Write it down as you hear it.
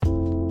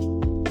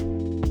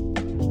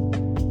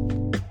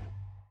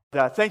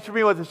Thanks for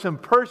being with us in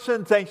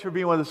person. Thanks for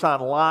being with us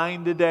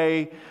online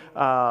today.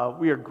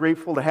 We are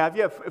grateful to have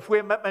you. If we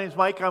haven't met, my name is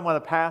Mike. I'm one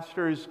of the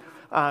pastors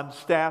on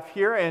staff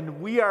here,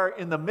 and we are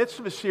in the midst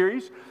of a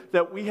series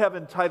that we have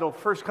entitled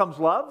First Comes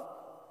Love.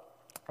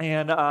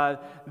 And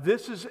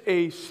this is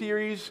a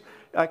series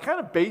kind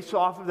of based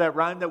off of that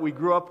rhyme that we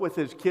grew up with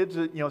as kids.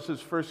 It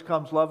says first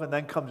comes love and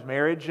then comes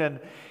marriage. And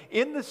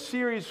in this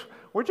series,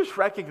 we're just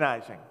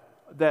recognizing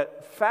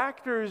that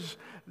factors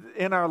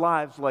in our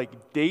lives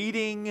like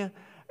dating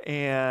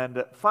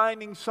and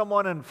finding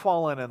someone and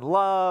falling in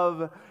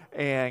love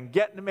and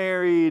getting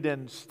married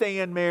and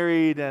staying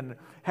married and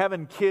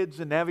having kids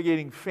and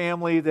navigating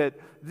family, that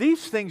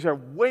these things are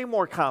way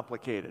more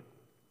complicated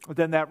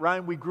than that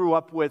rhyme we grew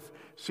up with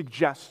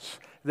suggests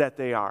that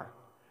they are.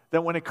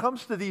 That when it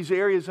comes to these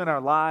areas in our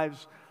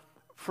lives,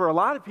 for a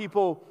lot of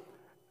people,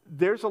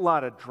 there's a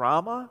lot of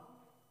drama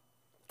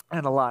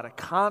and a lot of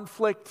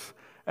conflict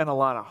and a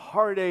lot of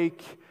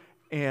heartache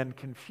and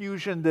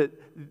confusion, that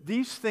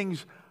these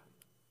things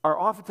are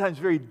oftentimes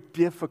very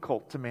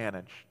difficult to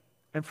manage.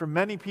 And for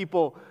many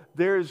people,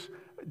 there's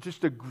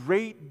just a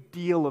great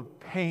deal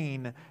of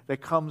pain that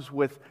comes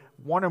with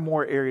one or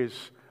more areas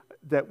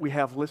that we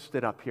have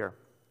listed up here.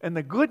 And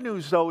the good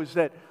news, though, is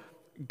that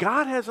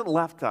God hasn't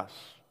left us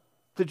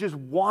to just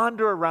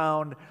wander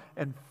around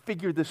and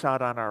figure this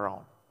out on our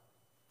own.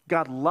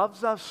 God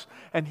loves us,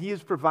 and He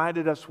has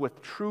provided us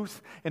with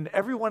truth in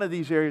every one of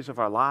these areas of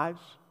our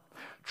lives.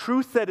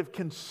 Truth that, if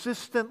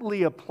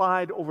consistently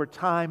applied over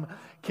time,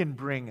 can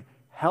bring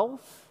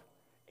health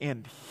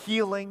and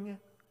healing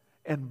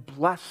and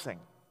blessing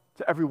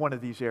to every one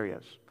of these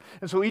areas.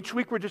 And so each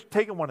week we're just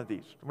taking one of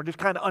these. We're just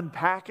kind of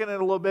unpacking it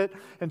a little bit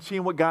and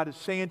seeing what God is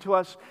saying to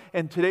us.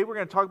 And today we're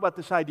going to talk about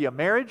this idea of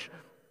marriage.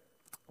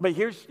 But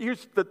here's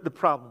the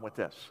problem with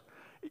this.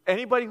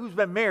 Anybody who's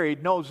been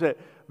married knows that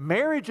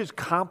marriage is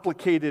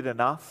complicated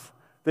enough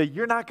that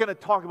you're not going to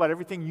talk about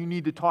everything you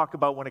need to talk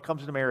about when it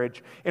comes to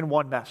marriage in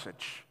one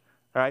message.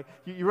 All right?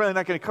 You're really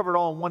not going to cover it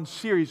all in one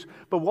series.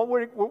 But what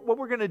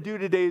we're going to do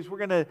today is we're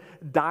going to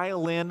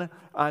dial in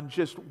on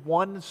just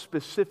one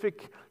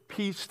specific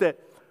piece that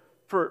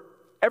for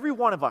every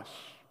one of us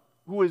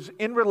who is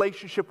in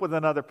relationship with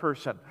another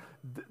person,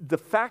 the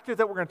factor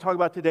that we're going to talk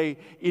about today,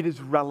 it is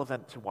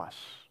relevant to us.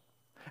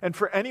 And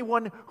for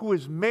anyone who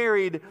is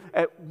married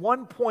at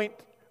one point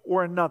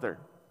or another,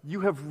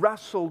 you have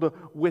wrestled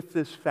with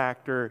this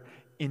factor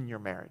in your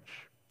marriage.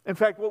 In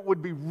fact, what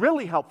would be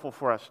really helpful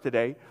for us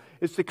today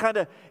is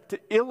to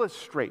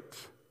illustrate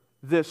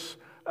this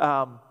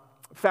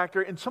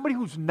factor in somebody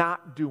who's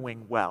not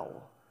doing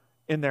well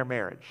in their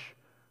marriage.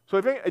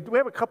 So do we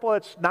have a couple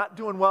that's not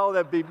doing well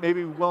that be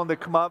maybe willing to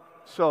come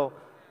up? So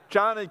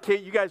John and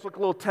Kate, you guys look a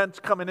little tense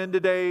coming in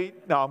today.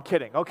 No, I'm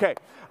kidding. Okay.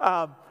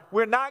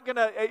 We're not going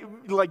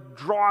to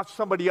draw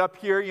somebody up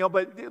here,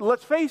 but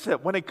let's face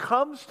it, when it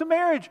comes to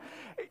marriage,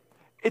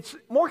 it's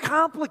more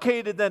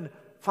complicated than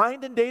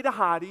find and date a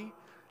hottie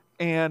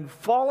and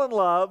fall in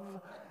love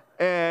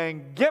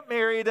and get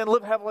married and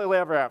live happily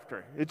ever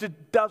after. It just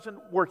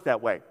doesn't work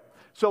that way.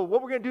 So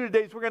what we're going to do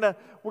today is we're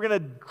going to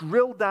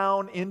drill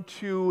down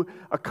into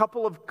a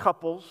couple of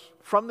couples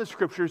from the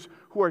Scriptures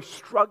who are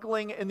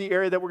struggling in the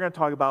area that we're going to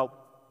talk about,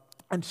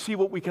 and see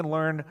what we can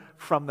learn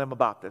from them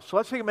about this. So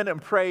let's take a minute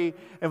and pray,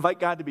 invite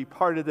God to be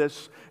part of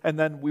this, and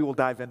then we will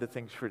dive into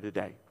things for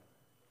today.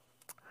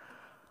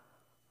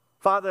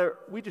 Father,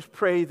 we just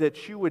pray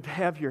that you would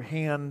have your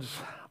hands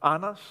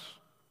on us.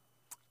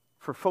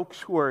 For folks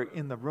who are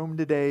in the room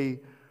today,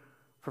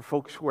 for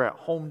folks who are at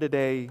home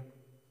today,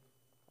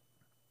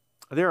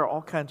 there are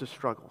all kinds of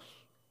struggles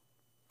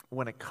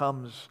when it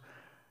comes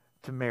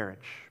to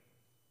marriage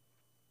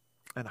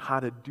and how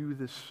to do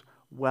this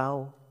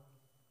well.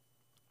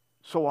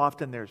 So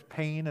often there's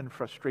pain and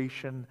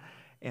frustration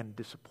and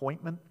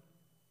disappointment.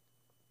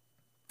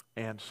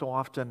 And so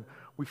often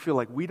we feel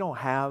like we don't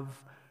have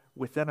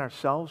within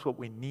ourselves what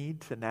we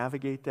need to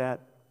navigate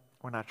that.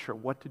 We're not sure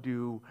what to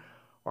do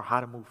or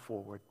how to move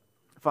forward.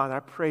 Father,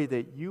 I pray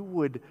that you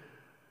would,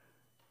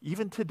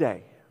 even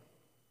today,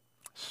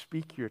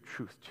 speak your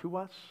truth to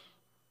us,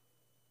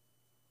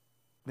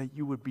 that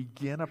you would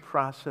begin a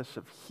process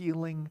of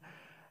healing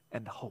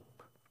and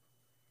hope.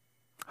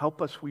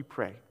 Help us, we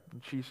pray,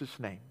 in Jesus'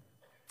 name.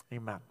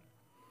 Amen.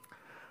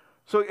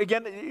 So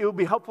again, it would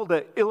be helpful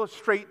to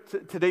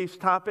illustrate today's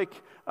topic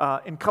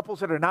in couples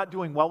that are not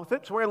doing well with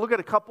it. So we're going to look at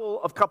a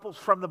couple of couples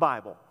from the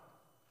Bible.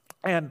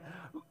 And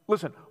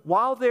listen,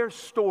 while their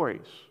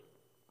stories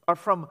are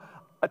from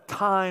a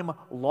time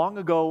long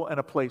ago and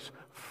a place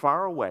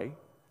far away,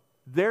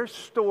 their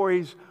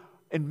stories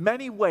in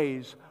many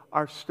ways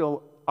are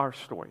still our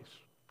stories.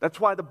 That's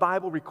why the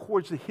Bible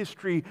records the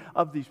history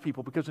of these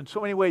people, because in so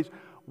many ways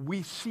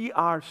we see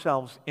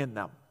ourselves in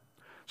them.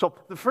 So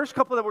the first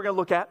couple that we're going to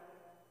look at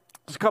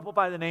is a couple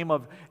by the name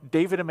of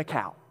David and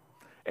Michal.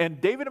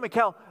 And David and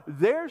Michal,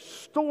 their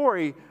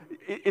story,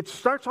 it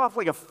starts off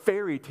like a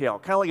fairy tale,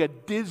 kind of like a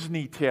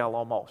Disney tale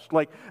almost.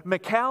 Like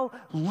Michal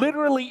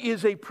literally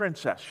is a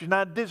princess. She's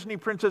not a Disney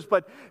princess,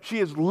 but she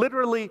is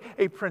literally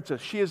a princess.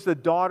 She is the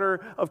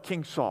daughter of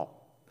King Saul.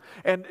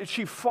 And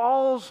she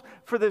falls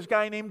for this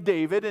guy named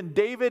David, and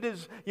David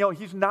is,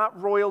 he's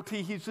not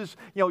royalty. He's this,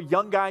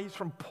 young guy. He's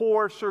from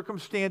poor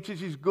circumstances.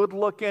 He's good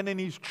looking and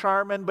he's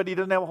charming, but he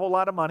doesn't have a whole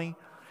lot of money.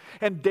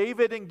 And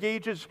David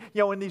engages,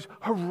 in these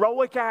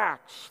heroic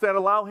acts that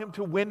allow him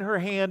to win her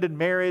hand in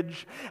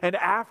marriage. And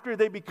after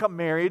they become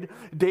married,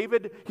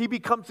 he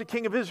becomes the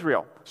king of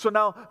Israel. So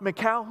now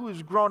Michal,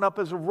 who's grown up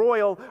as a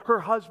royal, her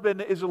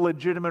husband is a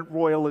legitimate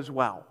royal as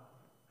well.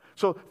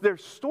 So their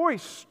story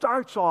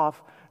starts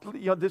off,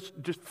 this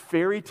just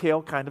fairy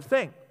tale kind of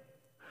thing.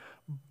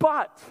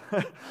 But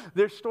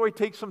their story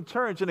takes some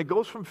turns, and it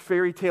goes from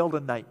fairy tale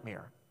to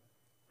nightmare.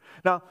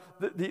 Now,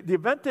 the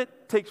event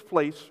that takes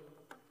place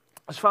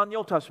is found in the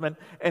Old Testament,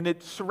 and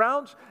it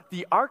surrounds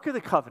the Ark of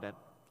the Covenant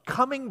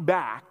coming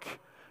back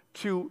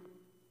to...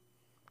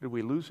 Did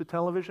we lose the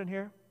television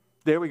here?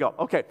 There we go.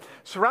 Okay.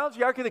 Surrounds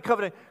the Ark of the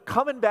Covenant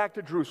coming back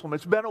to Jerusalem.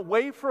 It's been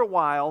away for a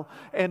while,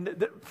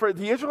 and for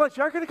the Israelites,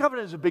 the Ark of the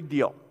Covenant is a big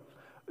deal.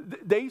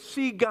 They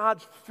see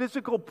God's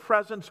physical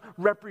presence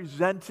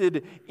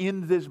represented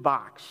in this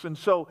box. And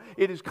so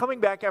it is coming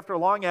back after a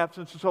long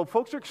absence. And so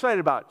folks are excited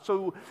about it.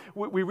 So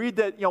we read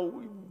that,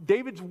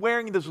 David's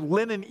wearing this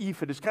linen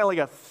ephod. It's kind of like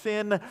a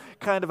thin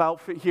kind of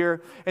outfit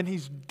here. And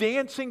he's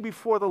dancing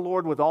before the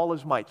Lord with all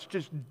his might.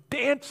 Just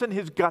dancing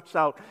his guts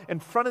out in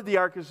front of the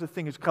ark as the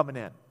thing is coming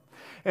in.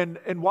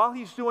 And while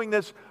he's doing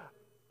this,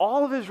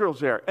 all of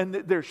Israel's there, and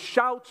there's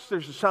shouts,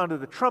 there's the sound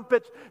of the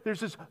trumpets, there's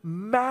this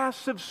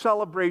massive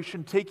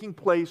celebration taking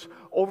place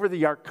over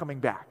the ark coming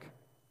back.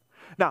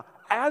 Now,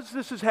 as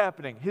this is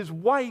happening, his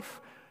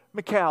wife,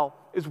 Michal,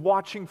 is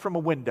watching from a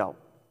window.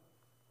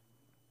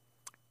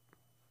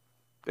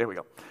 There we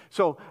go.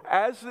 So,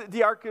 as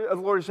the ark of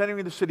the Lord is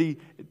entering the city,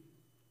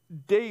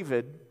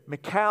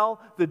 Michal,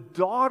 the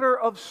daughter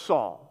of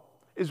Saul,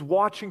 is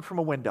watching from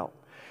a window.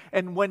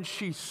 And when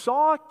she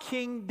saw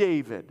King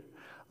David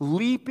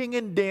leaping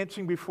and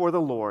dancing before the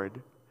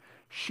Lord,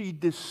 she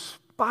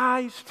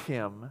despised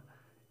him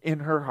in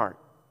her heart.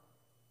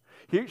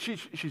 Here,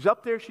 she's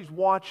up there, she's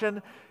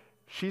watching.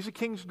 She's a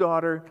king's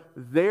daughter.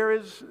 There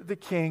is the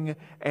king,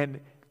 and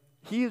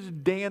he is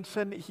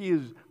dancing. He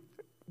is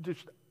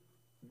just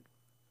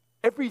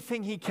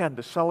everything he can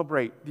to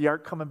celebrate the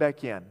ark coming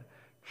back in.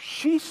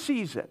 She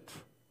sees it.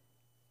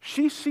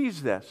 She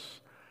sees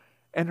this,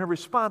 and her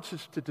response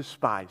is to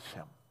despise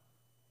him.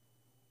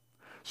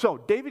 So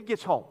David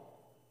gets home.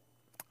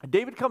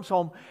 David comes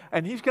home,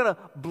 and he's going to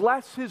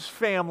bless his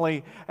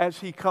family as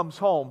he comes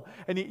home.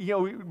 And he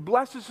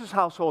blesses his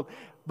household.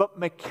 But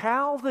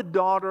Michal, the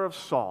daughter of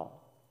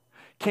Saul,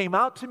 came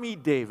out to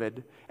meet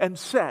David and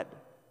said,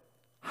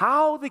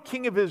 "How the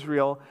king of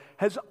Israel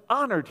has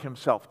honored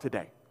himself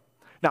today."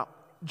 Now,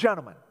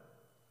 gentlemen,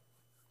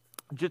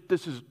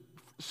 this is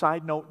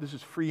side note, this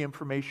is free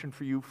information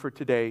for you for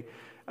today.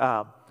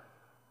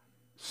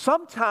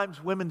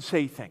 Sometimes women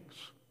say things.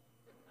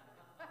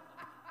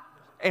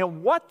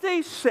 And what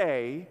they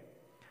say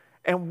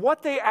and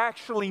what they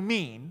actually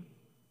mean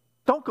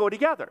don't go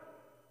together,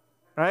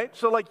 right?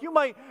 So like you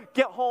might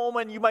get home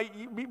and you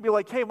might be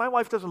like, "Hey, my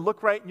wife doesn't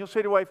look right." And you'll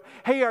say to your wife,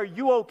 "Hey, are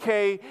you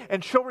okay?"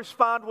 And she'll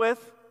respond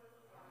with,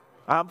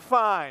 "I'm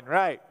fine,"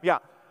 right? Yeah.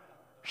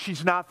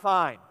 She's not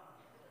fine.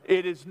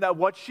 It is not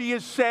what she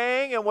is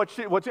saying,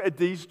 and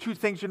these two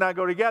things do not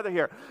go together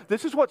here.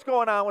 This is what's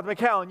going on with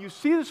Michal, and you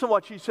see this in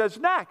what she says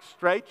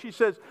next, right? She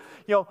says,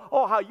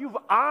 "Oh, how you've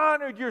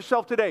honored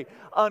yourself today,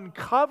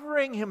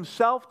 uncovering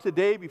himself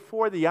today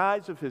before the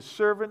eyes of his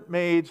servant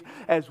maids,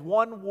 as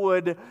one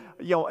would,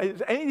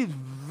 as any of these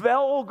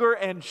vulgar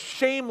and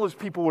shameless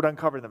people would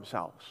uncover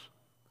themselves."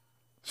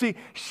 See,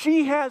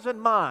 she has in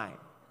mind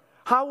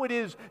how it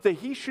is that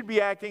he should be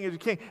acting as a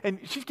king, and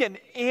she's getting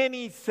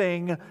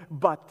anything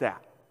but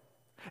that.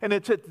 And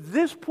it's at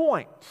this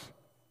point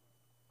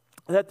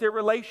that their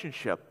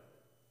relationship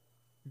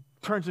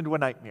turns into a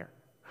nightmare.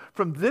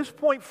 From this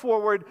point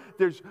forward,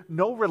 there's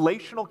no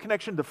relational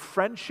connection. The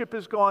friendship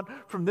is gone.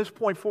 From this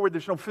point forward,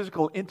 there's no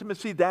physical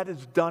intimacy. That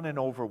is done and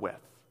over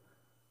with.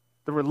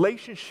 The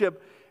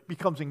relationship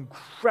becomes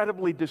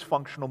incredibly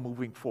dysfunctional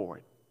moving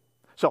forward.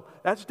 So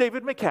that's David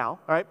and Michal, all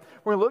right?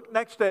 We're going to look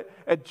next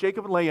at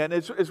Jacob and Leah. And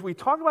as we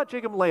talk about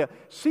Jacob and Leah,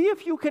 see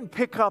if you can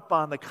pick up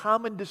on the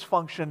common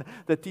dysfunction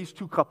that these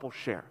two couples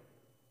share.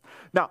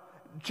 Now,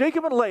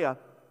 Jacob and Leah,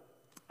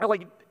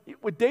 like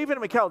with David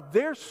and Michal,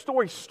 their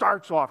story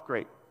starts off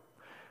great.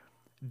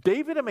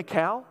 David and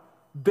Michal,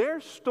 their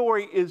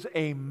story is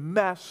a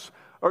mess.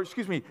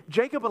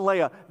 Jacob and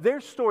Leah, their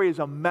story is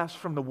a mess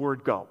from the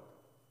word go.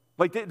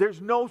 Like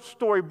there's no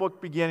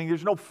storybook beginning.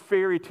 There's no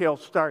fairy tale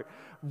start.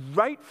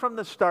 Right from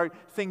the start,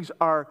 things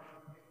are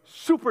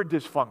super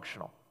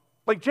dysfunctional.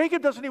 Like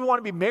Jacob doesn't even want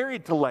to be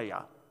married to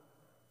Leah.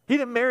 He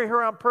didn't marry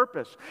her on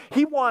purpose.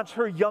 He wants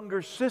her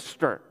younger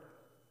sister.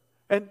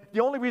 And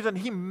the only reason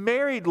he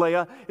married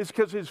Leah is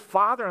because his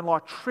father-in-law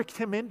tricked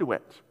him into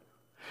it.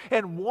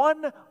 And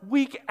 1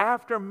 week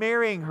after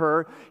marrying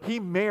her, he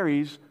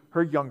marries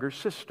her younger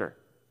sister.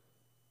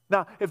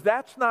 Now, if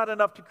that's not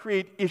enough to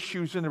create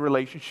issues in the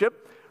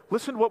relationship,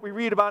 listen to what we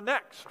read about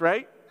next,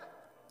 right?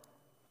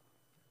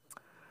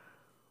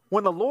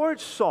 When the Lord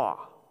saw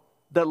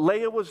that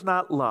Leah was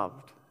not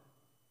loved,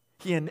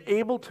 he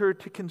enabled her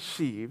to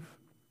conceive,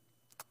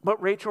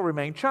 but Rachel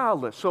remained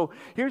childless. So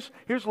here's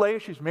Leah.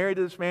 She's married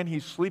to this man.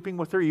 He's sleeping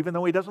with her even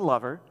though he doesn't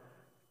love her.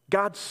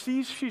 God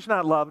sees she's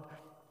not loved,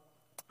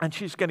 and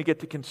she's going to get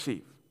to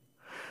conceive.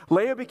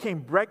 Leah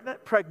became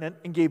pregnant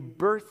and gave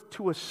birth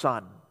to a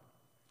son.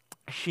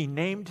 She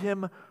named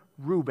him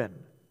Reuben,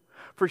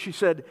 for she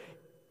said,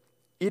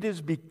 "It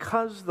is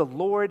because the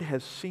Lord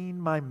has seen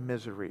my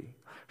misery.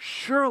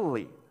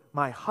 Surely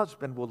my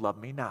husband will love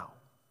me now."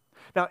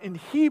 Now in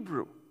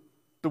Hebrew,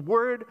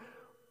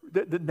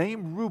 the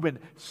name Reuben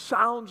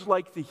sounds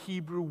like the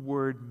Hebrew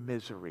word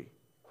misery.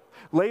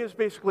 Leah's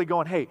basically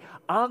going, hey,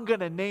 I'm going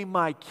to name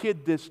my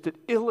kid this to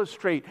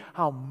illustrate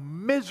how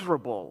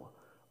miserable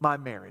my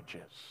marriage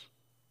is.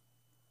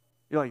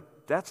 You're like,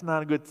 that's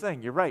not a good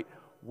thing. You're right.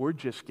 We're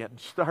just getting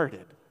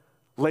started.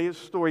 Leah's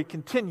story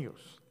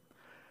continues.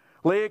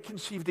 Leah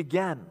conceived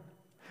again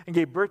and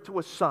gave birth to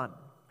a son.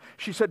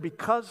 She said,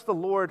 "Because the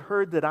Lord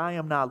heard that I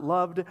am not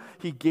loved,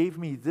 he gave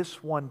me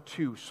this one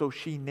too." So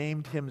she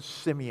named him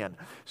Simeon.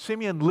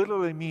 Simeon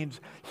literally means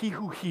he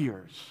who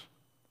hears.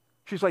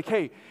 She's like,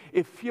 hey,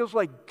 it feels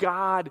like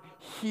God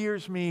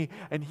hears me,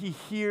 and he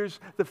hears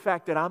the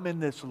fact that I'm in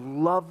this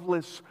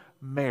loveless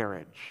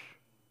marriage.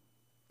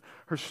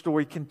 Her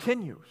story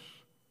continues.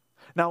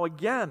 Now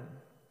again,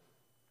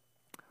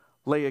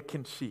 Leah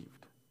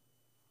conceived.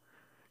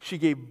 She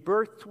gave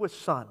birth to a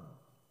son.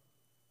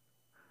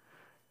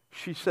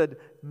 She said,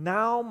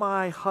 "Now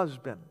my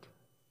husband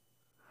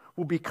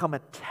will become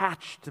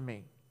attached to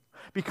me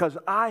because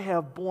I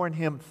have borne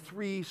him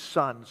 3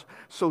 sons."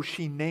 So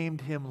she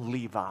named him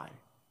Levi.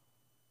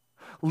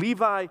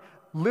 Levi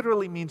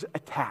literally means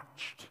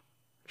attached.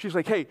 She's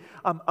like, hey,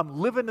 I'm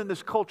living in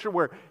this culture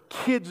where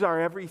kids are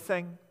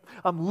everything.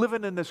 I'm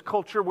living in this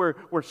culture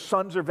where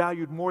sons are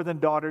valued more than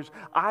daughters.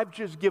 I've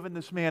just given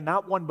this man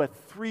not 1 but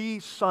 3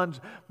 sons.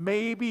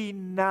 Maybe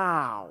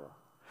now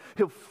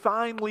he'll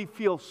finally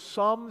feel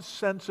some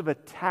sense of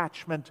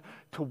attachment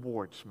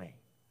towards me.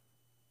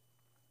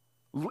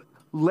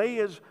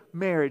 Leah's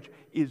marriage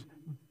is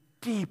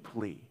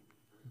deeply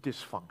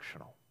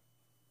dysfunctional.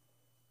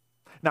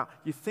 Now,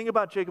 you think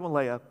about Jacob and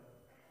Leah,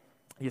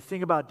 you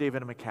think about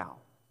David and Michal.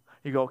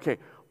 You go, okay,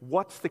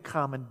 what's the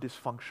common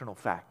dysfunctional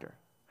factor?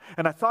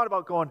 And I thought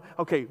about going,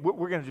 okay,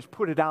 we're going to just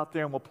put it out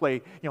there and we'll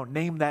play,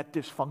 name that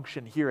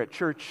dysfunction here at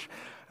church.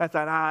 I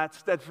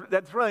thought,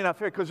 that's really not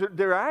fair, because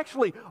there are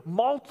actually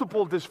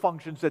multiple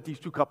dysfunctions that these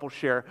two couples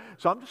share.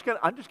 So I'm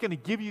just going to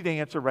give you the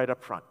answer right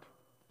up front.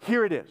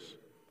 Here it is.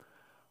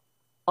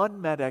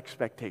 Unmet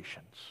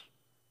expectations.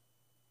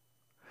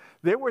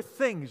 There were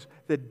things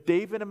that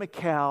David and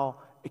Michal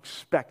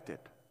expected,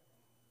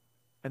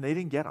 and they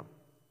didn't get them.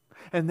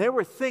 And there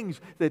were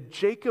things that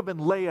Jacob and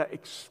Leah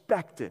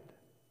expected,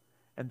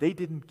 and they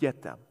didn't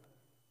get them.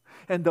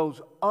 And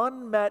those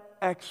unmet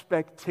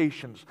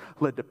expectations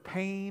led to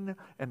pain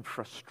and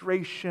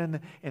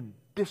frustration and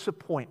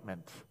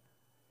disappointment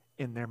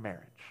in their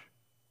marriage.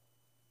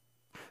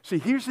 See,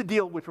 here's the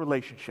deal with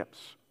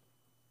relationships.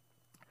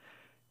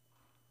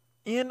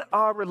 In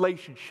our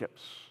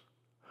relationships,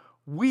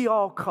 we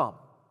all come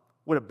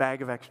with a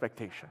bag of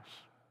expectations.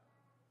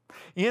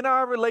 In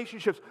our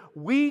relationships,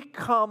 we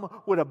come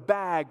with a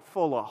bag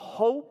full of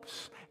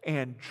hopes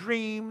and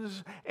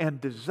dreams and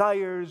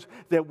desires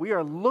that we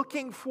are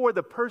looking for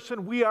the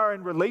person we are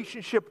in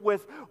relationship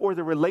with or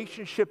the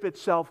relationship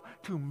itself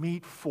to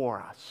meet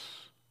for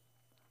us.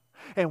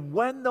 And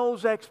when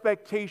those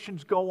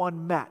expectations go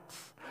unmet,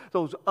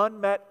 those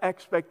unmet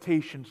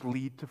expectations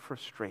lead to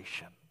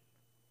frustration.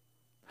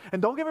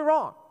 And don't get me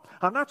wrong,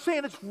 I'm not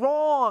saying it's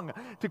wrong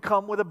to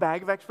come with a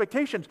bag of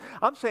expectations.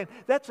 I'm saying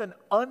that's an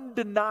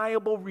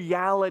undeniable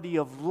reality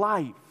of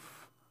life.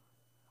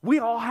 We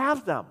all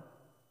have them.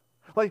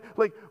 Like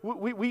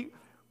we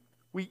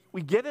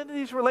get into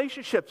these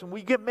relationships and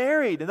we get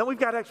married, and then we've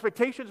got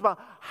expectations about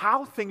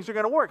how things are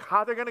going to work,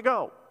 how they're going to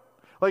go.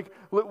 Like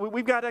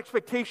we've got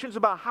expectations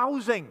about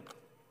housing.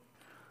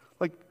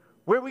 Like,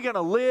 where are we going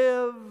to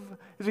live?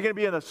 Is it going to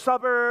be in the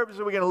suburbs?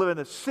 Are we going to live in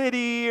the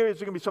city? Or is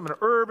it going to be something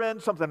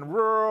urban, something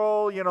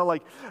rural?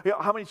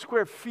 How many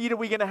square feet are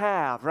we going to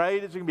have,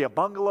 right? Is it going to be a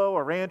bungalow,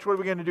 a ranch? What are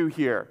we going to do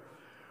here?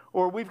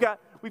 Or we've got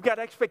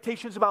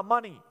expectations about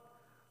money.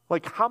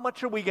 Like, how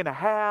much are we going to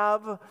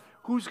have?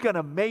 Who's going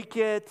to make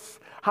it?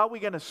 How are we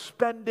going to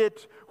spend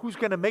it? Who's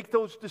going to make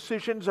those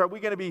decisions? Are we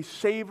going to be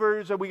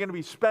savers? Are we going to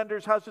be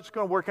spenders? How's this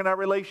going to work in our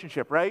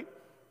relationship, right?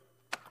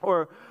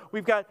 Or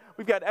we've got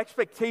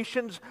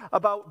expectations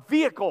about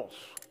vehicles,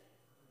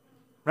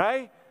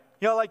 right?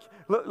 We're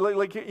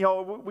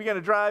going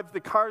to drive the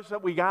cars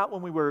that we got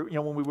when we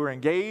were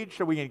engaged.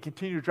 Are we going to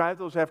continue to drive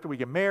those after we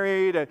get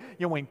married?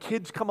 When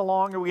kids come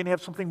along, are we going to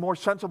have something more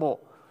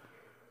sensible?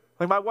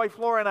 Like my wife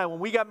Laura and I, when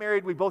we got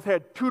married, we both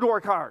had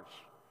 2-door cars.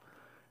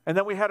 And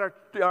then we had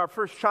our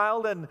first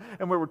child, and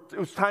it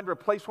was time to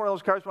replace one of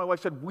those cars. My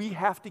wife said, we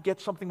have to get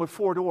something with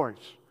 4 doors.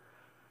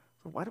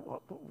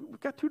 We've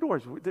got 2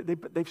 doors.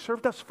 They've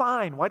served us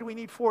fine. Why do we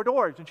need 4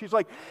 doors? And she's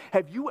like,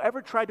 have you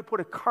ever tried to put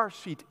a car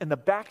seat in the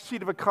back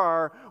seat of a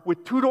car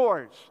with 2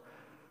 doors?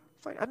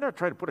 It's like, I've never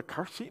tried to put a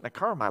car seat in a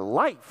car in my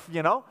life,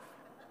 you know?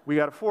 We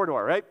got a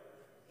 4-door, right?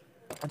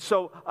 And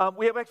so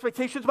we have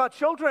expectations about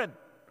children.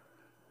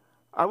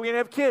 Are we going to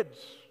have kids?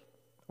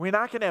 We're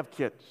not going to have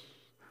kids.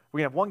 We're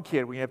going to have 1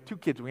 kid. We're going to have 2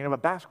 kids. We're going to have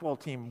a basketball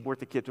team worth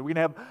of kids. We're going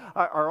to have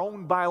our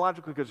own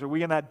biological kids. Are we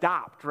going to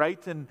adopt, right?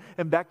 And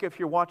Becca, if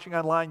you're watching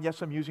online,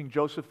 yes, I'm using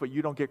Joseph, but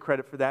you don't get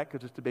credit for that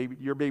because it's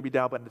your baby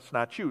doll, but it's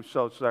not you.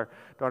 So it's our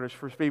daughter's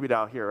first baby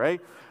doll here, right?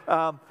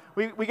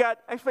 We got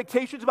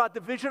expectations about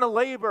division of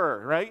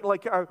labor, right?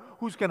 Like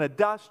who's going to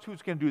dust,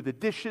 who's going to do the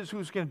dishes,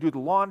 who's going to do the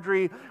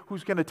laundry,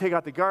 who's going to take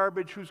out the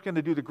garbage, who's going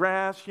to do the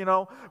grass, you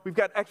know? We've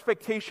got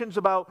expectations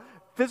about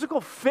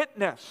physical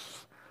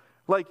fitness.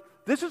 Like,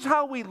 this is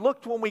how we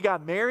looked when we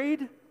got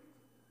married.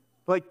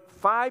 Like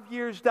 5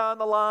 years down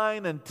the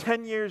line, and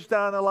 10 years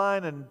down the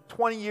line, and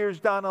 20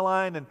 years down the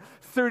line, and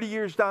 30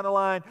 years down the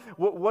line.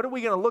 What are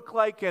we going to look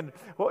like, and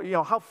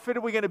how fit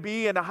are we going to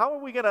be, and how are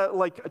we going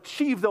to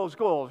achieve those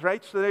goals,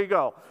 right? So there you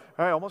go.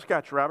 All right, almost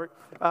got you, Robert.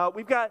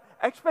 We've got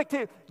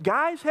expectations.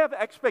 Guys have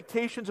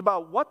expectations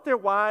about what their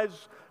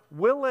wives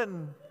will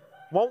and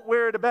won't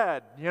wear to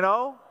bed, you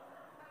know?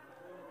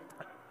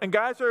 And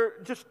guys are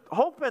just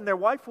hoping their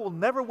wife will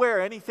never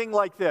wear anything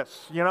like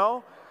this, you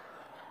know?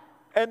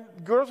 And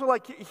girls are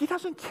like, he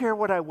doesn't care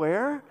what I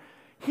wear.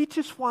 He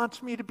just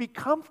wants me to be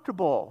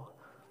comfortable.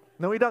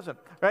 No, he doesn't,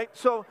 right?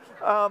 So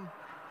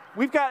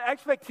we've got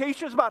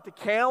expectations about the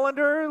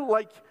calendar,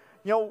 like,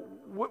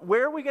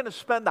 where are we going to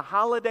spend the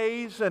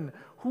holidays, and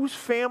whose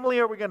family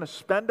are we going to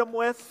spend them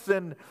with?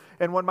 And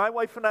when my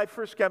wife and I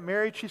first got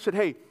married, she said,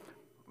 hey,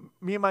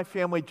 me and my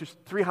family, just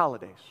 3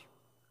 holidays.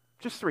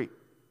 Just 3.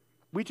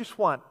 We just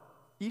want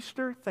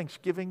Easter,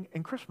 Thanksgiving,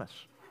 and Christmas.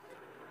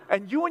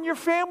 And you and your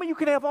family, you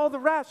can have all the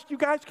rest. You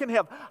guys can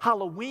have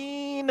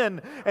Halloween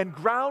and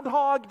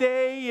Groundhog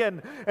Day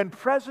and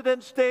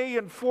President's Day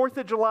and 4th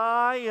of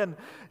July.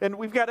 And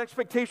we've got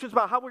expectations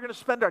about how we're going to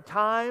spend our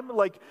time.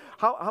 Like,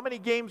 how many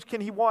games can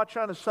he watch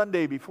on a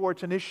Sunday before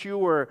it's an issue?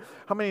 Or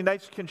how many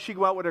nights can she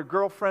go out with her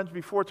girlfriends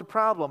before it's a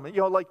problem?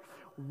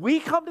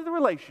 We come to the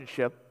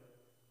relationship,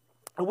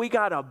 and we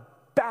got a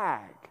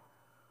bag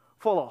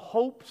full of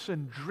hopes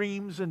and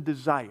dreams and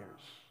desires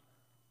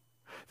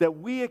that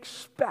we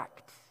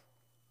expect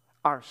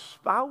our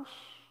spouse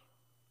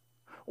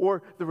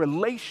or the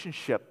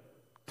relationship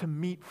to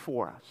meet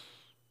for us.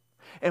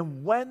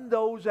 And when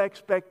those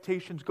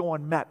expectations go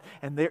unmet,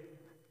 and they're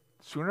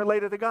sooner or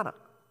later they're gonna,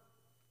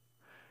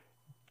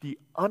 the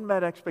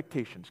unmet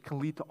expectations can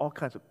lead to all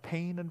kinds of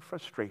pain and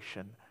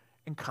frustration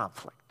and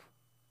conflict.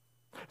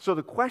 So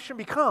the question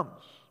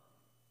becomes,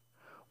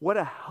 what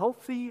do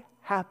healthy,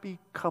 happy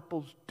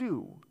couples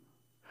do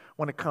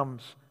when it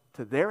comes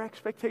to their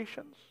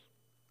expectations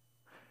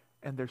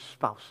and their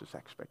spouse's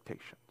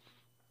expectations?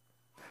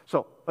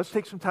 So let's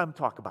take some time to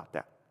talk about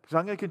that, because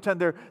I'm going to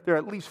contend there are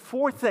at least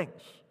 4 things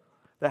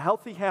that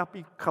healthy,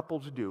 happy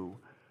couples do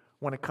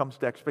when it comes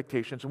to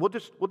expectations, and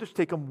we'll just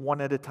take them one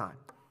at a time.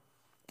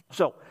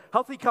 So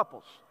healthy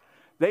couples,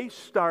 they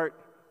start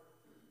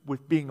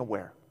with being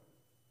aware.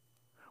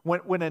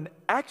 When an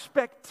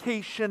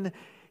expectation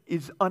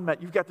is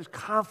unmet, you've got this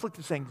conflict,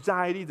 this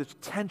anxiety, this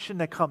tension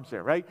that comes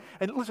there, right?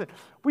 And listen,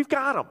 we've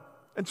got them.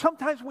 And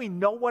sometimes we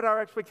know what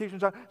our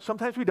expectations are,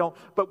 sometimes we don't,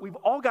 but we've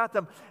all got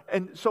them.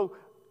 And so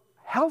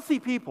healthy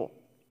people,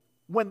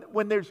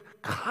 when there's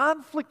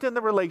conflict in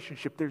the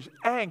relationship, there's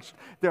angst,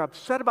 they're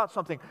upset about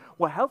something,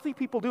 what healthy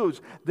people do is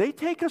they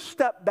take a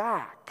step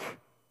back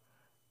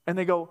and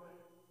they go,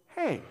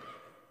 hey,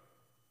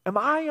 am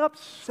I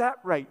upset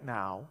right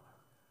now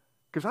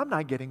because I'm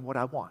not getting what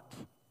I want?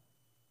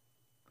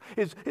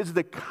 Is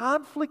the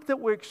conflict that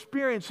we're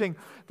experiencing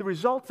the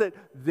result that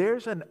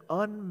there's an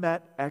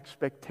unmet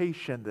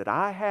expectation that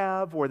I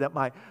have or that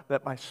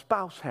my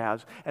spouse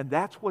has, and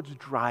that's what's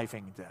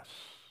driving this?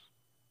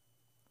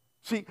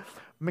 See,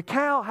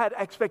 Michal had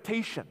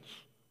expectations.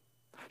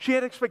 She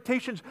had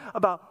expectations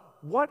about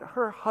what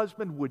her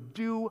husband would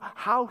do,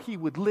 how he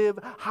would live,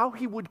 how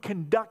he would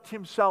conduct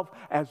himself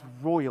as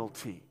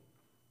royalty.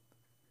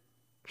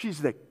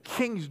 She's the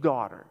king's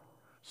daughter,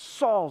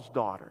 Saul's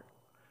daughter.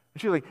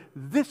 And she's like,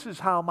 this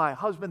is how my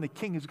husband, the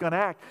king, is going to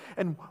act.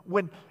 And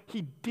when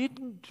he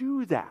didn't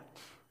do that,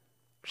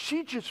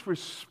 she just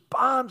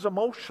responds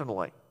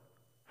emotionally.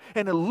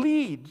 And it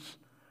leads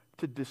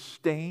to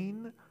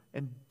disdain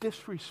and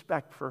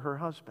disrespect for her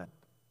husband.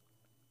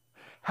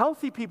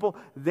 Healthy people,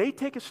 they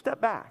take a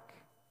step back.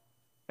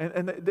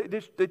 And they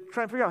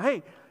try and figure out,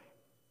 hey,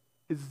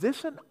 is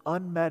this an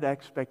unmet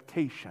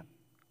expectation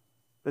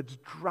that's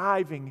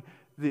driving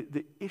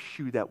the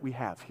issue that we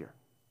have here?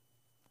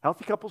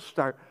 Healthy couples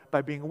start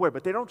by being aware,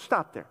 but they don't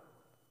stop there.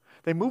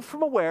 They move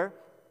from aware.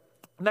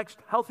 Next,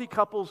 healthy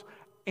couples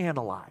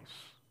analyze.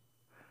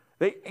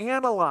 They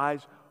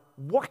analyze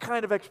what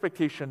kind of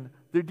expectation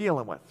they're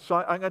dealing with. So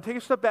I'm going to take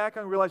a step back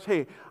and realize,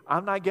 hey,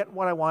 I'm not getting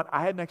what I want.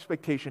 I had an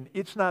expectation.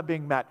 It's not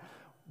being met.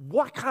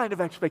 What kind of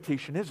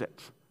expectation is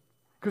it?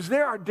 Because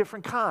there are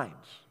different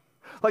kinds.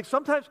 Like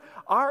sometimes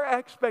our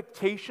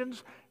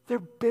expectations, they're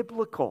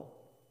biblical.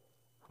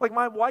 Like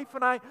my wife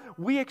and I,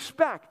 we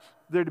expect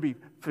there to be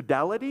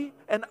fidelity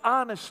and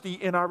honesty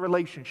in our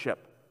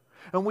relationship.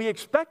 And we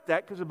expect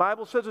that because the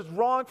Bible says it's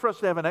wrong for us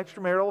to have an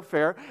extramarital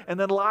affair and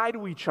then lie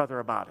to each other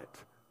about it.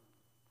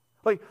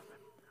 Like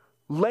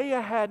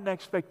Leah had an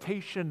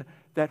expectation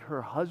that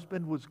her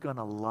husband was going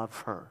to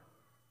love her.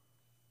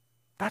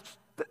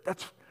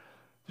 There's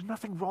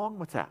nothing wrong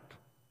with that.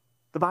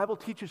 The Bible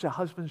teaches that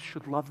husbands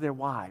should love their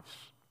wives.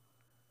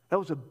 That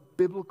was a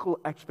biblical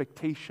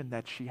expectation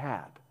that she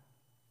had.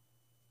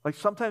 Like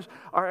sometimes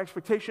our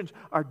expectations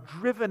are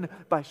driven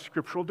by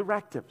scriptural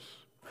directives.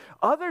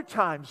 Other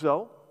times,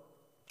 though,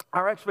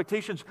 our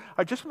expectations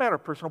are just a matter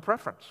of personal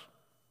preference.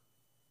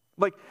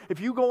 Like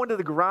if you go into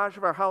the garage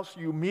of our house,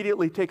 you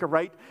immediately take a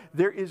right,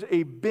 there is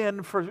a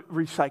bin for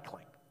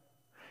recycling.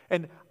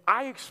 And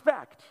I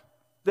expect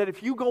that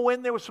if you go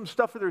in there with some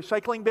stuff for the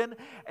recycling bin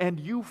and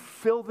you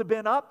fill the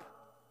bin up,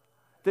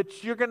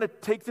 that you're going to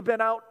take the bin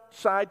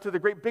outside to the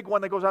great big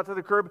one that goes out to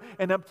the curb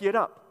and empty it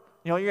up.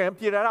 You're going to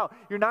empty that out.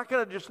 You're not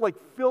going to just like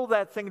fill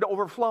that thing to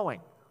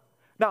overflowing.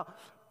 Now,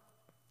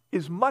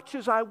 as much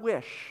as I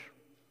wish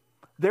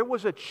there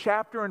was a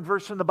chapter and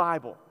verse in the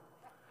Bible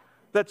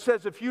that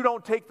says if you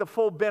don't take the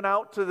full bin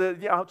out to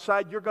the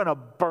outside, you're going to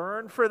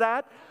burn for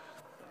that.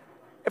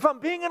 If I'm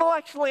being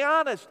intellectually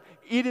honest,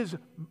 it is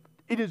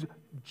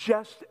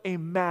just a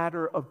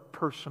matter of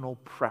personal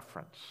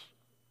preference.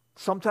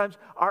 Sometimes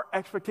our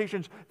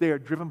expectations, they are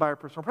driven by our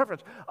personal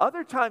preference.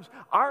 Other times,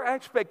 our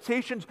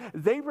expectations,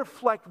 they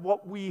reflect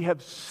what we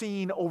have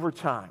seen over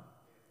time.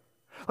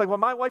 Like when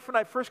my wife and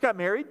I first got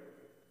married,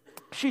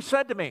 she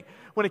said to me,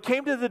 when it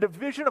came to the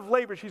division of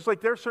labor, she's like,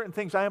 there are certain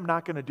things I am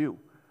not going to do.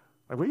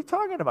 Like, what are you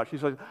talking about?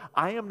 She's like,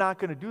 I am not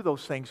going to do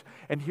those things,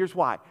 and here's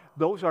why.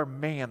 Those are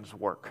man's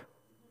work.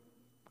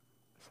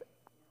 Said,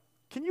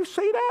 can you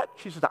say that?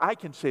 She says, I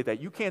can say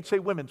that. You can't say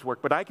women's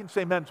work, but I can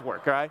say men's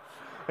work, all right?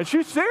 And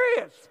she's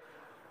serious.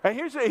 And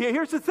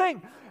here's the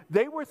thing.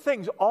 They were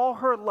things all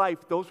her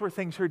life, those were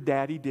things her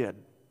daddy did.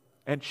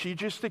 And she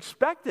just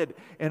expected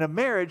in a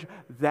marriage,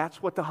 that's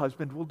what the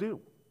husband will do.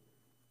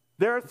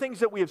 There are things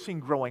that we have seen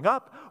growing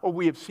up, or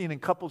we have seen in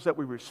couples that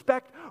we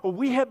respect, or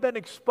we have been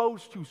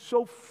exposed to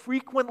so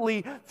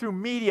frequently through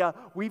media,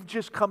 we've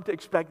just come to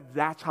expect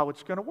that's how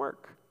it's going to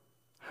work.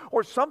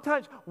 Or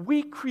sometimes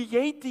we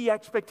create the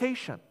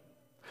expectation.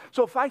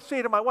 So if I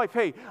say to my wife,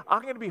 hey,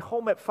 I'm going to be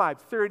home at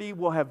 5:30,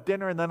 we'll have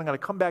dinner, and then I'm going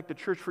to come back to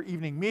church for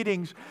evening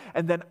meetings,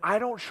 and then I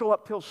don't show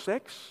up till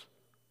 6,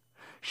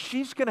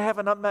 she's going to have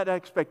an unmet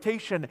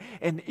expectation,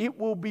 and it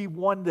will be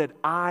one that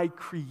I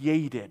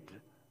created.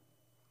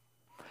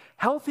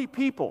 Healthy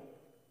people,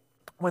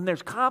 when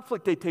there's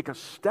conflict, they take a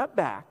step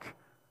back.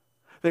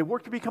 They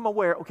work to become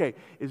aware, okay,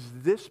 is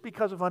this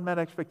because of unmet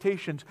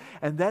expectations?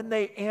 And then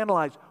they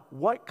analyze,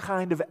 what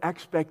kind of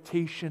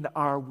expectation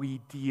are we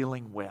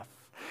dealing with?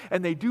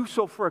 And they do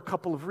so for a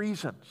couple of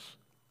reasons.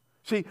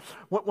 See,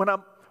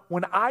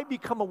 when I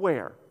become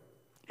aware,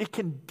 it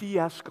can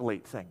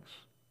de-escalate things.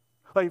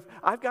 Like,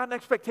 I've got an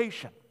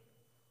expectation.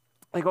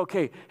 Like,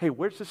 okay, hey,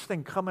 where's this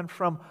thing coming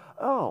from?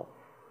 Oh,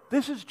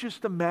 this is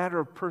just a matter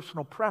of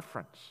personal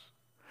preference.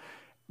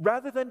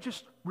 Rather than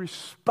just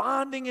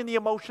responding in the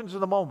emotions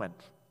of the moment,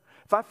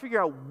 if I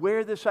figure out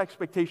where this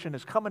expectation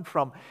is coming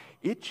from,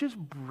 it just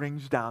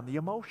brings down the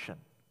emotion.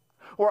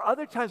 Or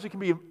other times it can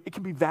be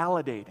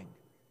validating.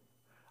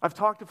 I've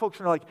talked to folks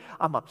and they're like,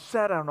 I'm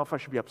upset. I don't know if I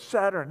should be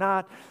upset or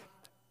not.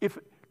 If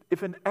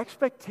an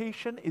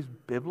expectation is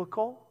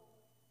biblical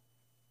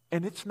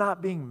and it's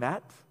not being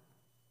met,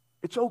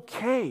 it's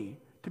okay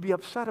to be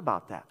upset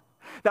about that.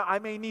 Now, I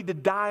may need to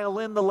dial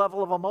in the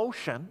level of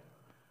emotion.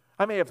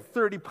 I may have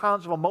 30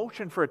 pounds of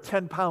emotion for a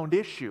 10-pound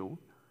issue.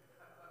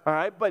 All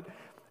right? But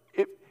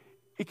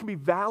it can be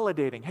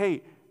validating.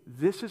 Hey,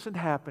 this isn't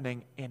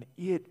happening and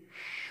it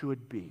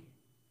should be.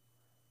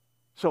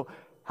 So,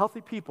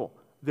 healthy people,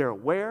 they're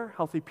aware,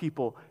 healthy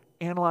people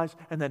analyze,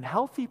 and then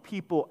healthy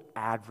people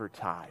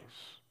advertise.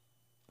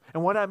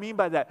 And what I mean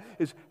by that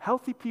is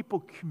healthy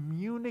people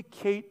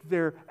communicate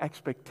their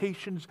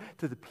expectations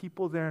to the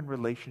people they're in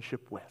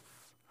relationship with.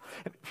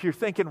 And if you're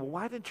thinking, well,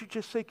 why didn't you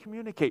just say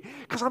communicate?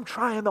 Because I'm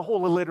trying the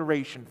whole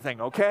alliteration thing,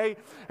 okay?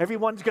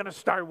 Everyone's going to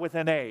start with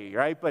an A,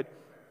 right? But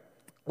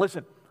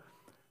listen,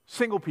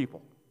 single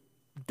people,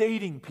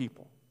 dating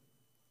people,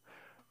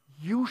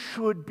 you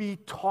should be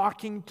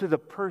talking to the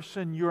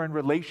person you're in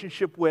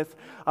relationship with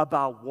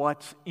about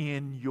what's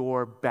in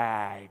your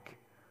bag.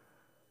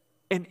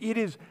 And it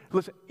is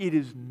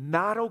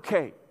not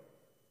okay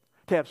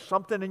to have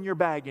something in your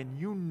bag and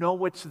you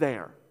know it's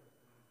there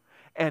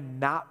and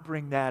not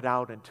bring that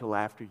out until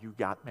after you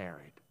got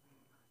married.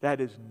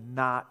 That is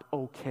not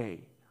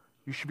okay.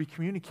 You should be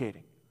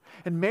communicating.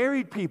 And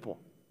married people,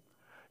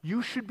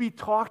 you should be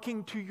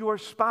talking to your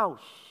spouse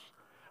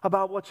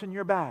about what's in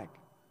your bag.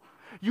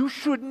 You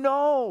should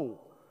know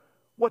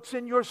what's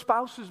in your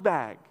spouse's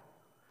bag.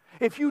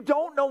 If you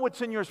don't know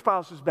what's in your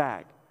spouse's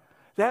bag,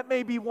 that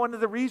may be one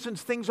of the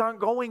reasons things aren't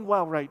going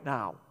well right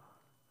now.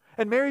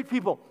 And married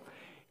people,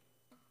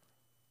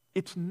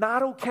 It's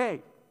not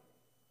okay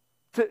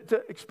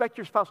to expect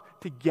your spouse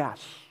to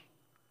guess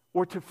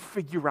or to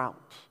figure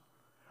out.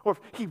 Or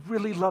if he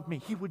really loved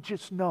me, he would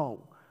just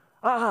know.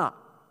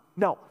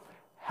 No.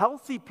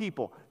 Healthy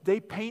people, they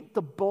paint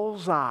the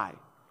bullseye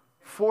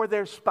for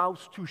their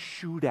spouse to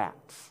shoot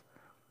at.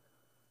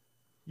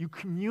 You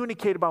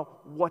communicate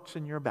about what's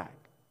in your bag.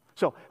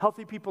 So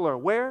healthy people are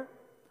aware,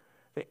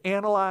 they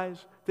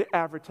analyze, they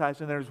advertise,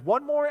 and there's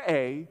one more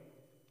A,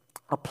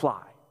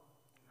 apply.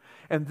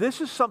 And this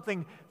is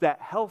something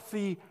that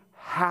healthy,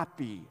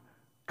 happy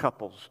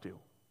couples do.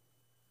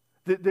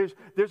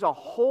 There's a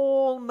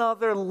whole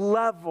nother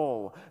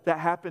level that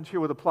happens here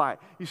with apply.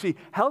 You see,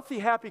 healthy,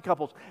 happy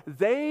couples,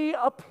 they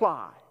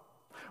apply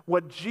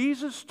what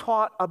Jesus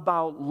taught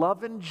about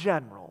love in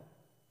general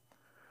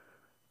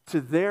to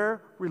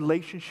their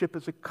relationship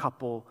as a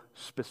couple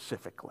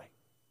specifically.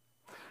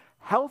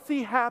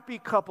 Healthy, happy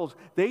couples,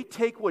 they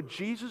take what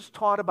Jesus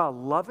taught about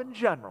love in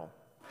general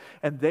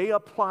and they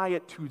apply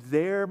it to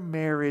their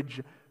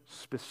marriage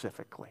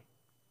specifically.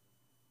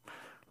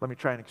 Let me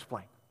try and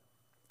explain.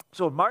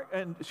 So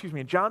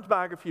in John's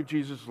biography of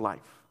Jesus' life,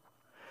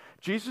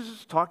 Jesus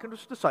is talking to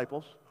his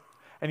disciples,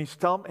 and he's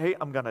telling them, hey,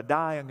 I'm going to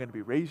die, I'm going to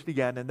be raised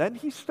again, and then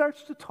he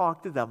starts to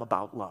talk to them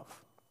about love.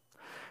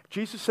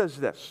 Jesus says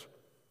this,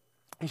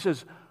 he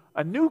says,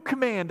 a new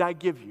command I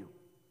give you,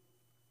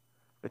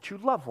 that you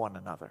love one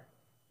another.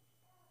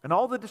 And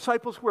all the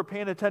disciples who were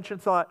paying attention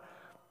thought,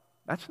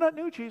 that's not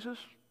new, Jesus.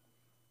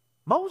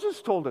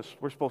 Moses told us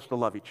we're supposed to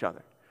love each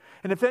other.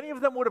 And if any of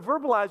them would have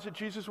verbalized it,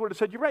 Jesus would have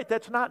said, you're right,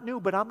 that's not new,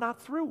 but I'm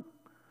not through.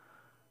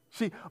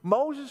 See,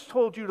 Moses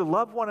told you to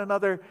love one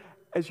another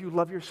as you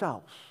love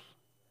yourselves.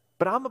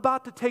 But I'm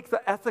about to take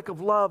the ethic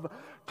of love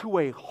to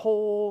a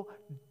whole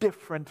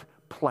different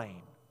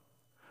plane.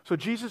 So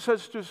Jesus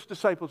says to his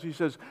disciples, he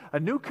says, a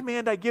new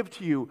command I give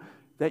to you,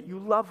 that you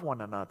love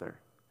one another.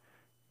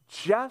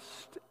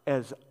 Just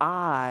as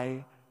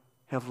I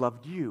have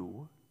loved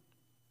you,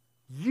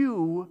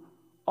 you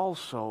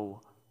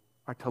also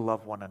are to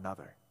love one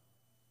another.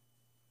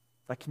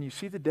 Now, can you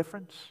see the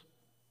difference?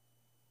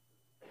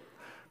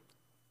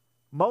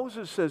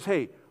 Moses says,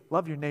 hey,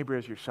 love your neighbor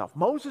as yourself.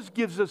 Moses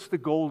gives us the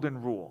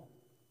golden rule.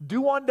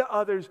 Do unto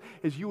others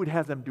as you would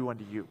have them do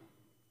unto you.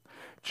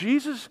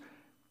 Jesus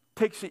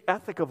takes the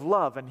ethic of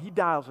love and he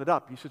dials it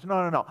up. He says,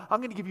 no, I'm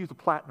going to give you the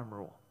platinum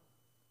rule.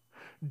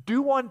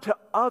 Do unto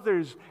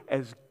others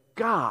as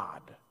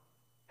God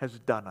has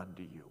done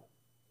unto you.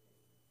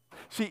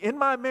 See, in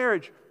my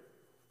marriage,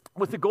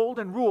 with the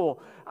golden rule,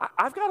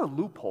 I've got a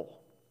loophole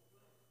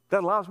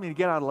that allows me to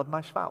get out of love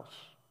my spouse.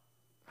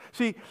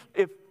 See,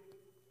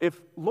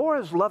 if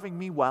Laura's loving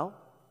me well,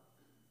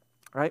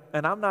 right,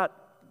 and I'm not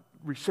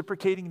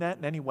reciprocating that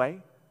in any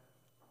way,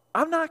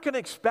 I'm not going to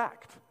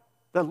expect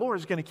that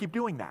Laura's going to keep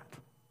doing that.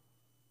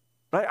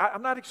 Right?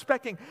 I'm not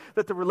expecting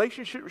that the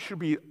relationship should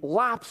be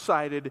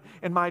lopsided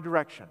in my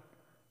direction,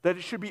 that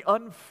it should be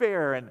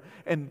unfair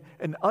and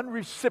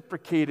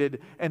unreciprocated,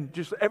 and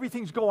just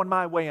everything's going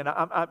my way, and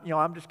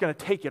I'm just going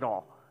to take it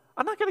all.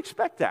 I'm not going to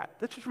expect that.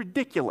 That's just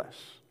ridiculous.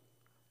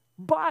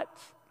 But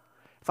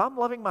if I'm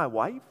loving my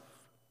wife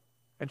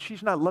and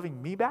she's not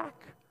loving me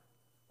back,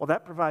 well,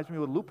 that provides me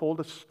with a loophole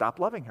to stop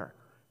loving her.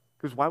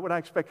 Because why would I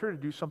expect her to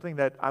do something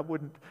that I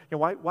wouldn't?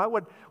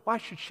 Why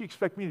should she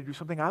expect me to do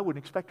something I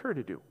wouldn't expect her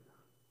to do?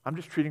 I'm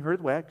just treating her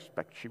the way I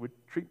expect she would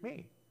treat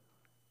me.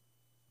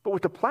 But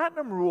with the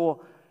platinum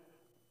rule,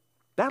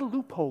 that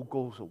loophole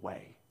goes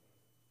away.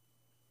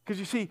 Because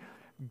you see,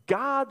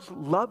 God's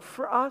love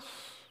for us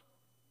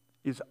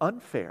is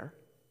unfair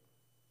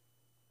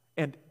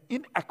and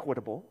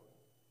inequitable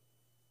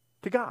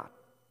to God.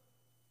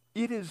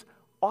 It is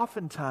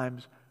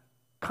oftentimes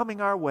coming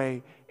our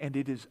way, and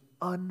it is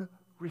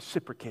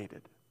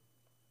unreciprocated.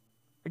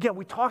 Again,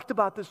 we talked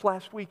about this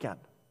last weekend.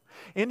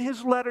 In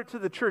his letter to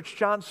the church,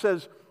 John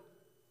says,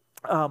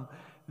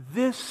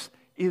 this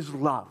is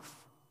love.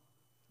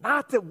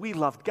 Not that we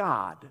loved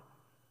God,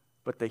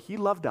 but that he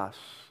loved us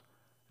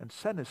and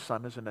sent his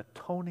son as an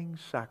atoning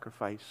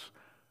sacrifice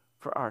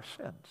for our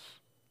sins.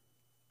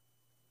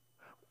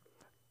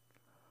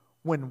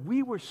 When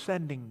we were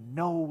sending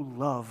no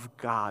love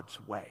God's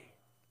way,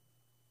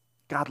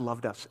 God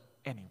loved us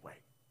anyway.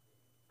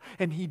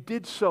 And he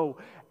did so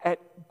at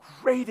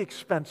great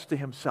expense to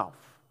himself.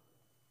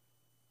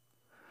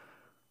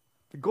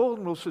 The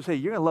golden rule says, hey,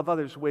 you're going to love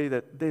others the way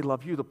that they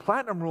love you. The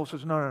platinum rule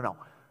says, no.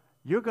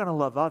 You're going to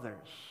love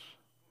others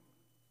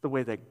the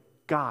way that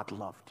God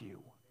loved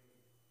you.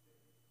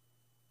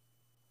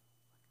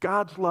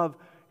 God's love,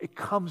 it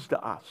comes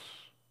to us.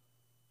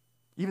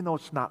 Even though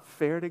it's not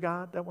fair to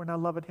God that we're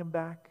not loving him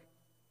back.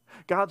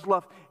 God's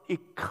love,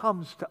 it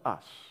comes to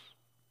us.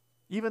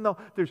 Even though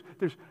there's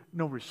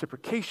no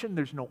reciprocation,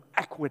 there's no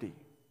equity.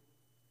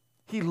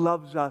 He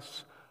loves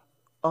us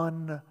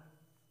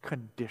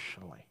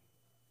unconditionally.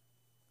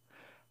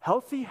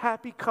 Healthy,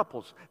 happy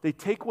couples, they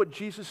take what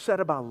Jesus said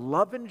about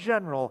love in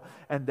general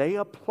and they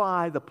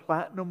apply the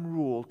platinum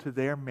rule to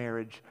their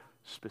marriage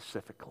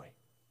specifically.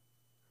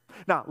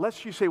 Now,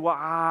 lest you say, well,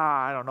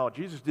 I don't know,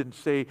 Jesus didn't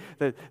say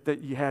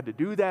that you had to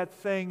do that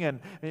thing, and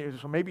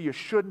so maybe you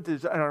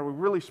shouldn't. Are we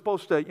really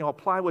supposed to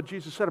apply what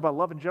Jesus said about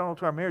love in general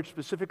to our marriage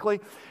specifically?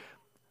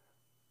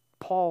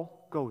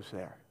 Paul goes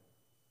there.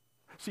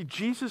 See,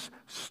 Jesus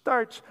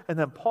starts, and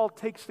then Paul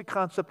takes the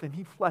concept and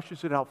he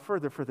fleshes it out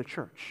further for the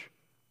church.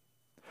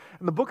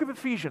 In the book of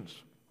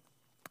Ephesians,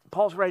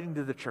 Paul's writing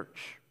to the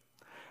church,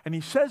 and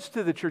he says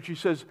to the church, he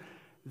says,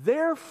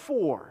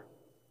 therefore,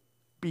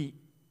 be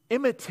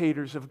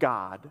imitators of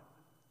God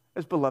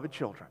as beloved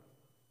children.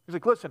 He's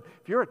like, listen,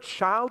 if you're a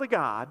child of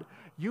God,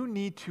 you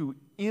need to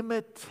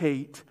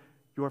imitate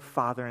your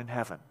Father in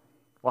heaven.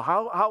 Well,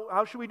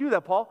 how should we do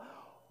that, Paul?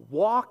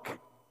 Walk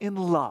in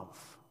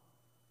love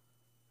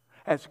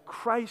as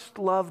Christ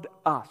loved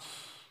us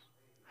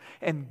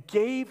and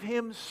gave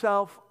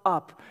himself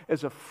up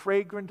as a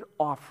fragrant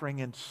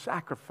offering and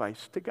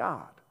sacrifice to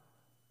God.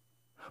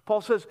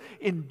 Paul says,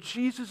 in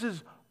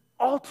Jesus'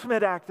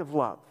 ultimate act of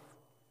love,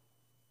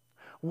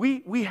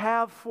 we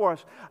have for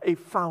us a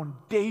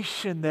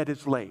foundation that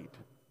is laid,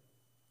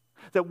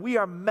 that we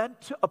are meant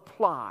to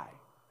apply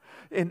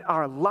in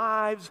our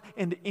lives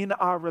and in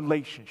our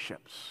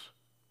relationships.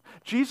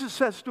 Jesus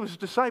says to his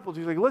disciples,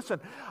 he's like, listen,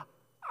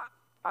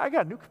 I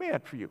got a new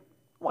command for you.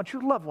 I want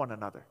you to love one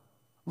another.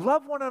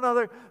 Love one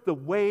another the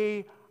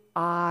way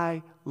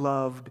I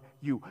loved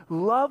you.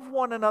 Love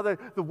one another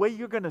the way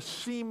you're going to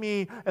see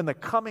me in the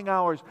coming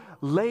hours.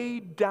 Lay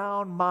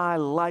down my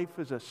life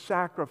as a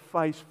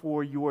sacrifice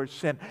for your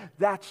sin.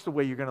 That's the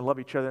way you're going to love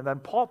each other. And then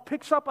Paul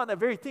picks up on that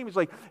very theme. He's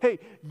like, hey,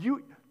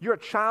 you're a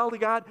child of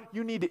God.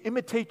 You need to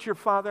imitate your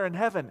Father in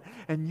heaven.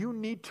 And you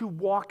need to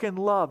walk in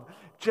love,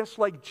 just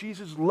like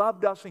Jesus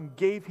loved us and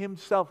gave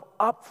himself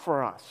up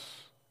for us.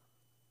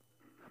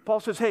 Paul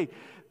says, hey,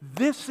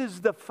 this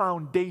is the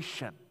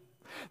foundation.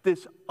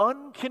 This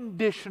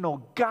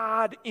unconditional,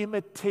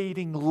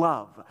 God-imitating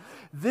love.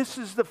 This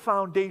is the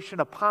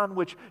foundation upon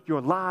which your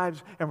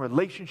lives and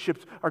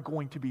relationships are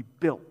going to be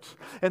built.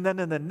 And then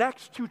in the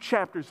next 2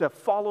 chapters that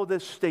follow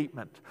this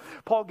statement,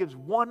 Paul gives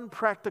one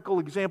practical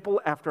example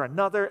after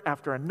another,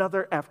 after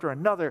another, after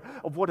another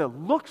of what it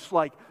looks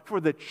like for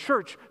the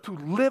church to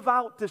live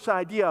out this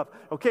idea of,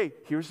 okay,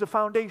 here's the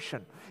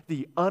foundation,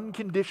 the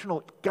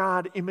unconditional,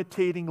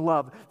 God-imitating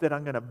love that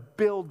I'm going to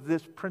build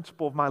this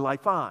principle of my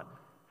life on.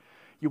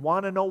 You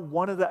want to know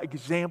one of the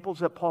examples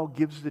that Paul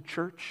gives the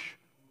church?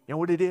 You know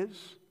what it is?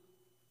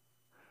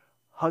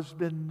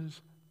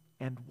 Husbands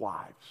and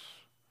wives.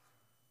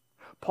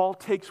 Paul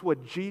takes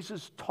what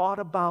Jesus taught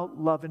about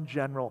love in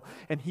general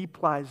and he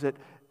applies it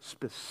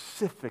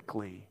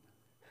specifically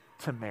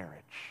to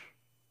marriage.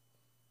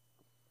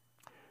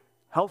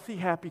 Healthy,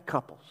 happy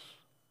couples,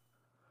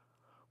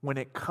 when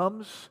it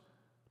comes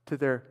to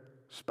their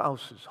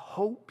spouses'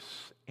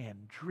 hopes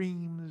and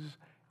dreams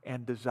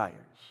and desires,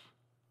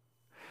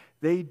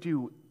 they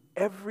do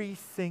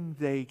everything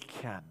they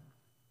can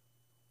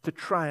to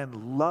try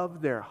and love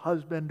their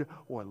husband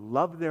or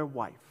love their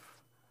wife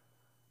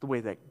the way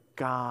that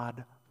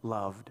God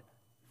loved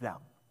them,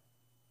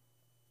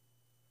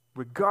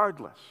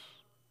 regardless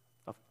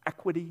of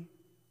equity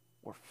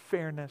or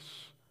fairness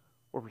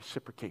or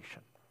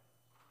reciprocation.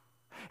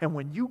 And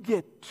when you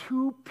get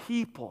 2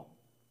 people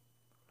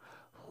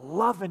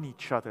loving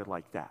each other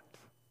like that,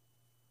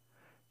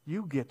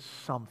 you get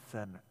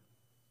something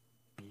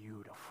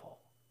beautiful.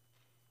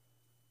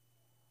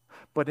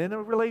 But in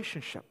a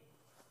relationship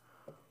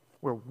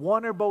where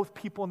one or both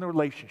people in the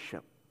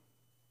relationship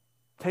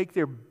take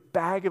their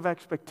bag of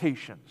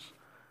expectations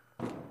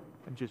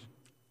and just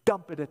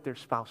dump it at their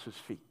spouse's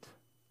feet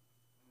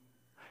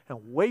and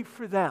wait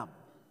for them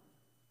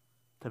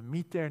to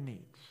meet their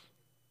needs,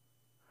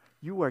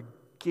 you are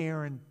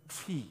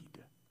guaranteed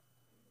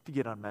to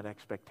get unmet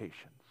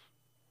expectations.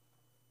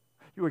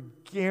 You are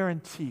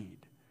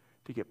guaranteed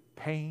to get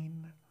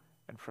pain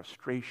and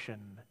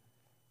frustration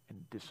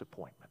and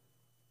disappointment.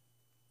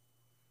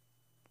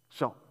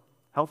 So,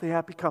 healthy,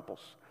 happy couples,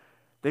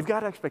 they've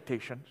got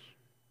expectations.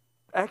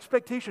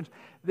 Expectations,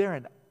 they're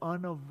an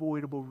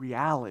unavoidable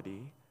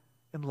reality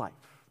in life.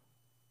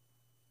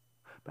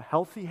 But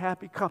healthy,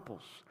 happy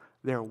couples,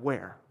 they're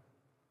aware.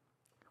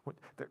 When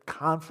their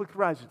conflict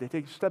arises, they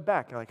take a step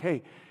back. They're like,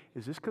 hey,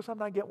 is this because I'm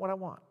not getting what I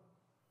want?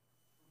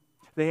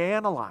 They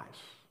analyze.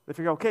 They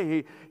figure, okay,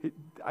 hey,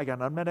 I got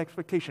an unmet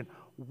expectation.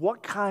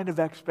 What kind of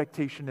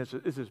expectation is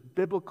it? Is this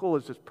biblical?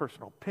 Is this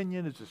personal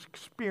opinion? Is this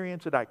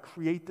experience? Did I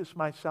create this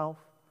myself?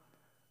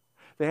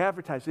 They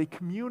advertise, they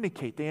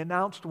communicate, they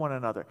announce to one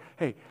another,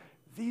 hey,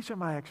 these are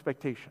my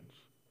expectations.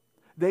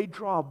 They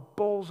draw a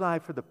bullseye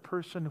for the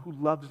person who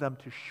loves them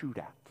to shoot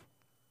at.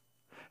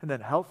 And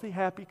then healthy,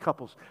 happy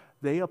couples,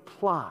 they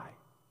apply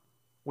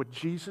what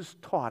Jesus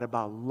taught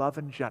about love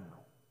in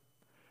general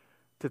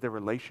to their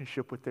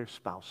relationship with their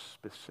spouse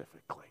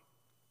specifically.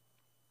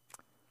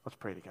 Let's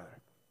pray together.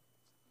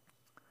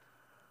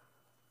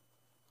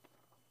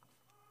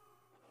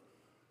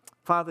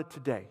 Father,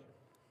 today,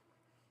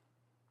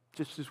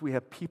 just as we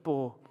have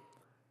people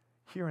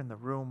here in the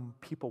room,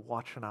 people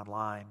watching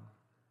online,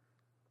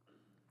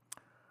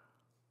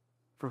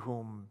 for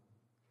whom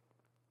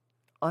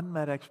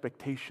unmet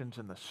expectations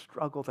and the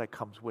struggle that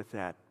comes with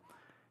that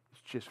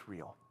is just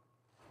real.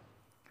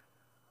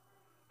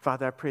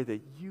 Father, I pray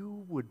that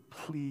you would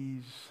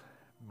please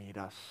meet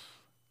us.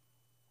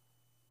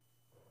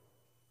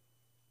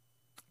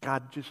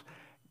 God, just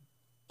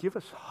give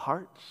us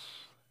hearts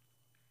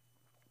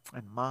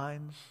and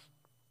minds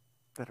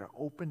that are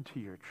open to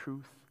your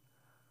truth.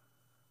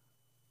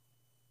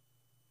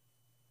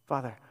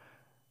 Father,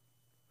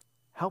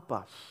 help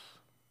us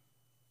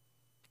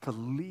to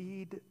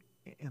lead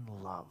in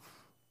love.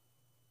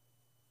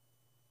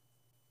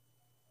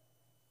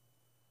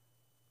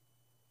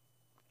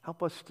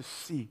 Help us to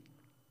see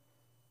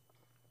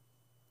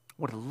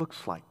what it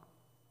looks like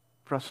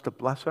for us to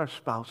bless our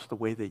spouse the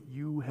way that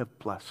you have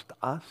blessed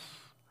us.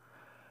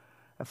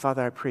 And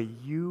Father, I pray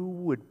you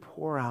would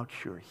pour out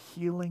your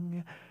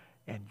healing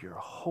and your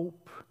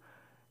hope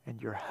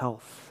and your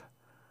health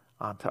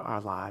onto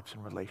our lives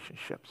and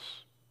relationships.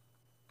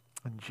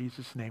 In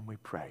Jesus' name we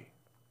pray.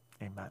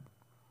 Amen.